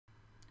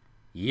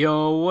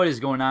Yo, what is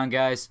going on,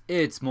 guys?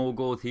 It's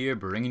MoldGold here,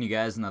 bringing you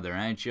guys another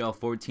NHL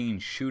 14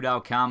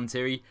 Shootout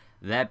Commentary.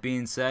 That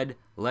being said,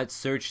 let's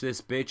search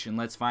this bitch and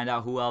let's find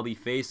out who I'll be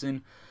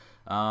facing.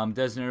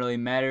 Doesn't really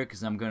matter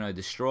because I'm going to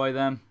destroy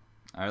them.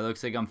 Alright,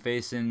 looks like I'm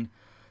facing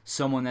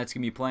someone that's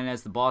going to be playing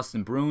as the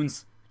Boston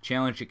Bruins.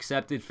 Challenge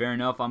accepted, fair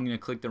enough. I'm going to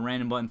click the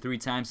random button 3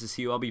 times to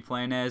see who I'll be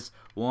playing as.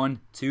 1,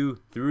 2,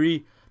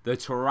 3. The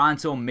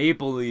Toronto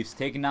Maple Leafs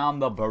taking on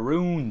the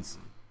Bruins.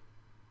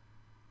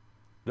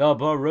 The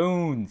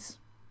Bruins.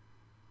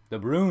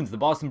 The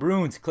Boston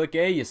Bruins. Click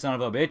A, you son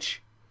of a bitch.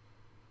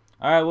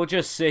 Alright, we'll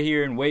just sit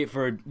here and wait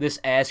for this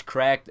ass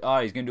cracked. Oh,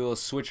 he's going to do a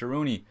little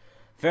switcheroony.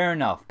 Fair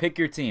enough. Pick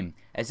your team.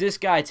 As this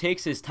guy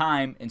takes his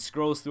time and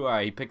scrolls through,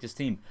 alright, he picked his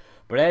team.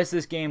 But as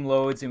this game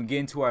loads and we get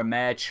into our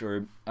match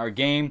or our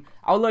game,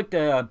 I would like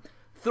to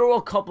throw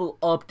a couple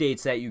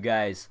updates at you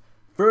guys.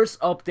 First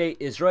update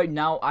is right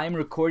now I'm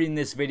recording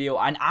this video,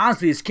 and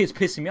honestly this kid's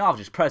pissing me off,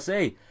 just press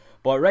A.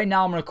 But right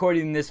now I'm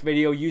recording this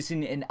video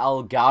using an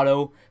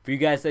Elgato. For you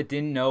guys that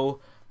didn't know,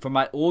 for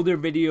my older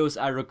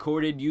videos I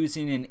recorded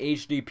using an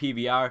HD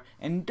PVR,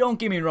 and don't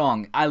get me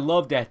wrong, I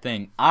love that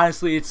thing.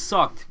 Honestly, it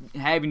sucked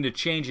having to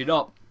change it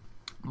up.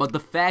 But the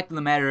fact of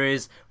the matter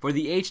is, for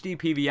the HD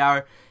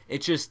PVR,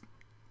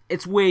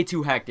 it's way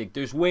too hectic.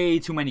 There's way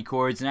too many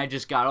cords, and I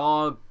just got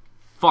all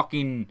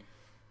fucking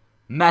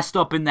messed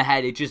up in the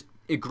head.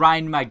 It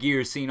grinded my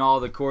gears seeing all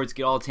the cords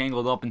get all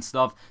tangled up and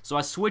stuff. So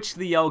I switched to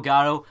the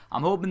Elgato.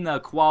 I'm hoping the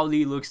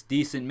quality looks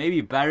decent, maybe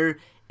better.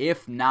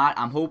 If not,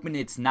 I'm hoping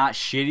it's not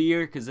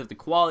shittier, because if the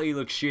quality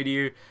looks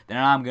shittier, then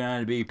I'm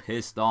gonna be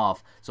pissed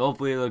off. So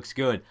hopefully it looks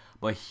good.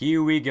 But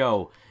here we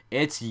go.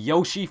 It's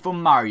Yoshi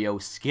from Mario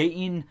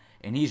skating,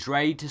 and he's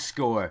ready to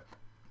score.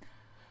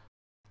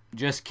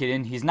 Just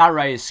kidding. He's not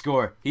ready to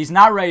score. He's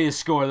not ready to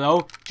score,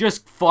 though.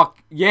 Just fuck.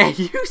 Yeah,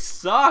 you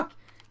suck.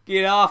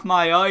 Get off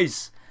my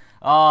ice.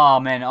 Oh,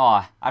 man.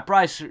 Oh, I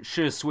probably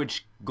should have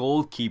switched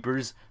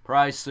goalkeepers.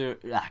 I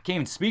can't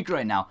even speak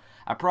right now.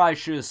 I probably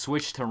should have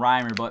switched to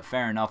Reimer, but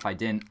fair enough, I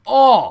didn't.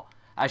 Oh!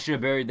 I should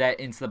have buried that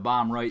into the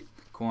bottom right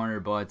corner,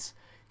 but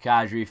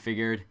Kadri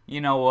figured,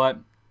 you know what?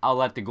 I'll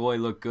let the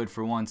goalie look good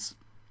for once.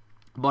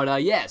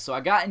 But, yeah, so I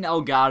got an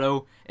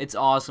Elgato. It's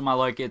awesome. I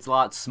like it. It's a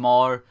lot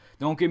smaller.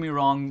 Don't get me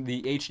wrong.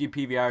 The HD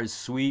PVR is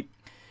sweet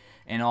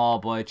and all,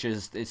 but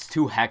it's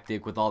too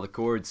hectic with all the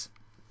cords.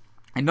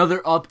 Another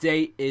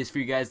update is for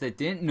you guys that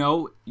didn't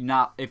know,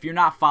 if you're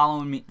not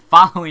following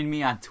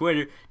me on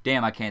Twitter,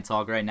 damn, I can't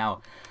talk right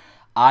now.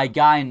 I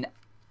got an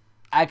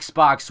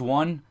Xbox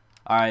One.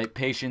 Alright,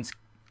 patience,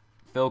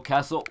 Phil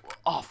Kessel.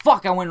 Oh,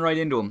 fuck, I went right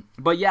into him.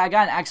 But yeah, I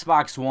got an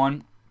Xbox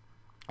One.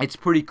 It's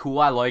pretty cool,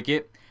 I like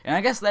it. And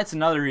I guess that's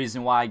another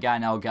reason why I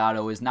got an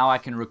Elgato, is now I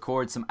can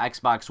record some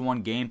Xbox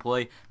One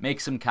gameplay, make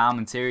some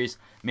commentaries.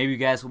 Maybe you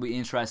guys will be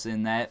interested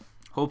in that.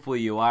 Hopefully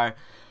you are.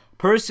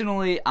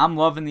 Personally, I'm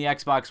loving the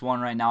Xbox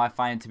One right now. I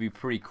find it to be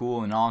pretty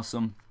cool and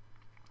awesome.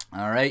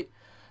 Alright,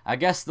 I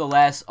guess the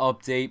last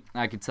update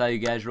I can tell you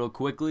guys real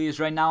quickly is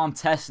right now I'm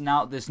testing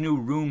out this new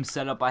room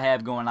setup I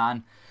have going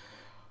on.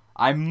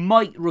 I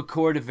might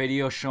record a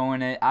video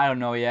showing it. I don't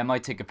know yet. I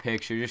might take a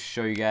picture just to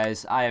show you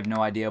guys. I have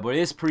no idea, but it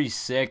is pretty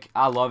sick.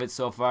 I love it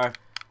so far.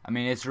 I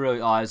mean, it's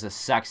really, oh, it's a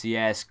sexy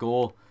ass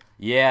goal.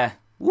 Yeah,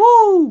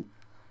 woo!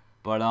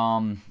 But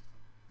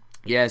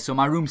yeah, so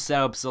my room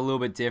setup's a little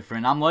bit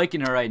different. I'm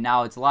liking it right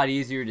now. It's a lot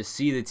easier to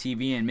see the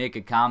TV and make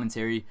a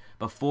commentary.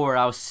 Before,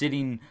 I was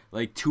sitting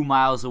like 2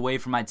 miles away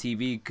from my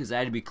TV because I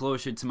had to be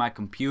closer to my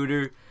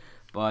computer.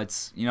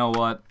 But you know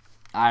what?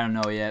 I don't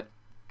know yet.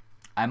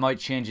 I might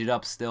change it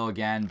up still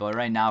again, but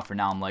right now, for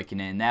now, I'm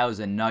liking it. And that was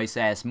a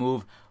nice-ass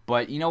move.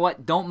 But you know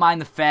what? Don't mind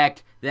the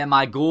fact that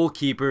my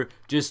goalkeeper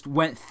just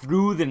went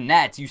through the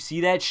net. You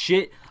see that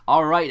shit?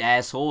 Alright,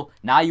 asshole.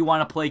 Now you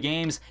want to play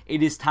games?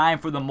 It is time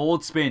for the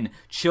MoldSpin.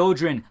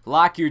 Children,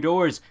 lock your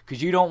doors,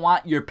 because you don't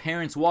want your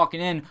parents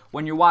walking in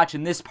when you're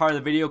watching this part of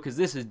the video, because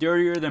this is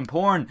dirtier than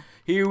porn.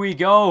 Here we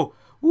go.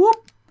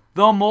 Whoop.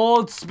 The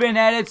MoldSpin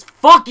at its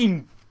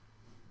fucking...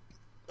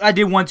 I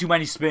did one too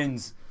many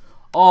spins.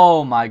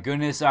 Oh my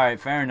goodness. Alright,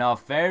 fair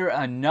enough. Fair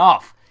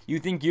enough. You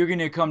think you're going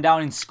to come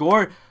down and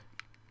score?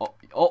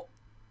 Oh.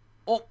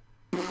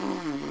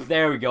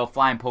 There we go.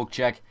 Flying poke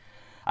check.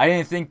 I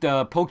didn't think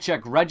the poke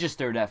check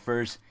registered at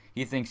first.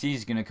 He thinks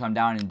he's going to come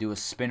down and do a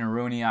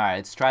spinneroonie. Alright,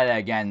 let's try that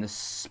again. The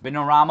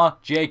spinorama.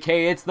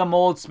 JK, it's the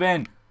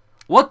MoldSpin.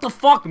 What the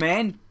fuck,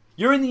 man?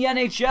 You're in the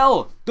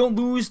NHL. Don't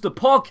lose the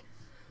puck.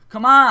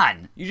 Come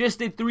on. You just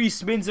did 3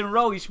 spins in a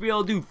row. You should be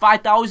able to do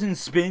 5,000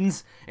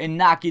 spins and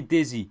not get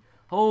dizzy.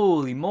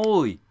 Holy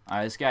moly.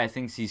 Alright, this guy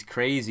thinks he's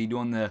crazy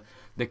doing the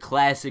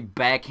classic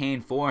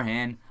backhand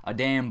forehand. A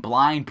damn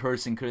blind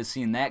person could have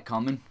seen that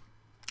coming.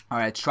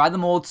 Alright, try the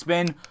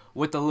MoldSpin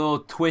with a little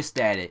twist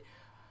at it.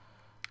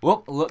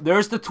 Whoop, look,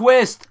 there's the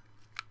twist.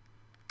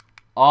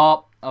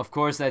 Oh, of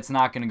course that's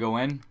not going to go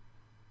in.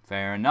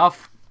 Fair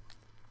enough.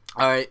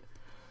 Alright,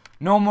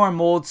 no more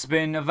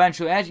MoldSpin.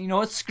 Eventually, actually, you know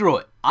what? Screw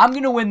it. I'm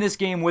going to win this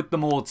game with the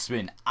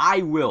MoldSpin.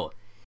 I will.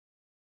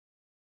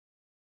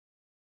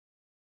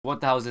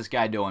 What the hell is this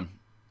guy doing?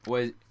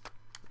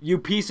 You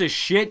piece of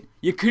shit.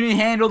 You couldn't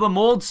handle the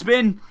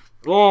MoldSpin.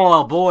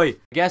 Oh, boy. I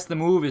guess the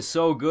move is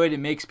so good it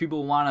makes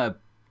people want to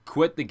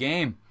quit the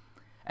game.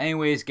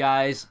 Anyways,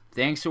 guys,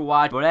 thanks for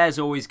watching. But as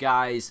always,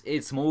 guys,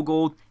 it's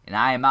MoldGold, and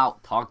I am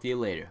out. Talk to you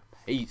later.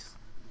 Peace.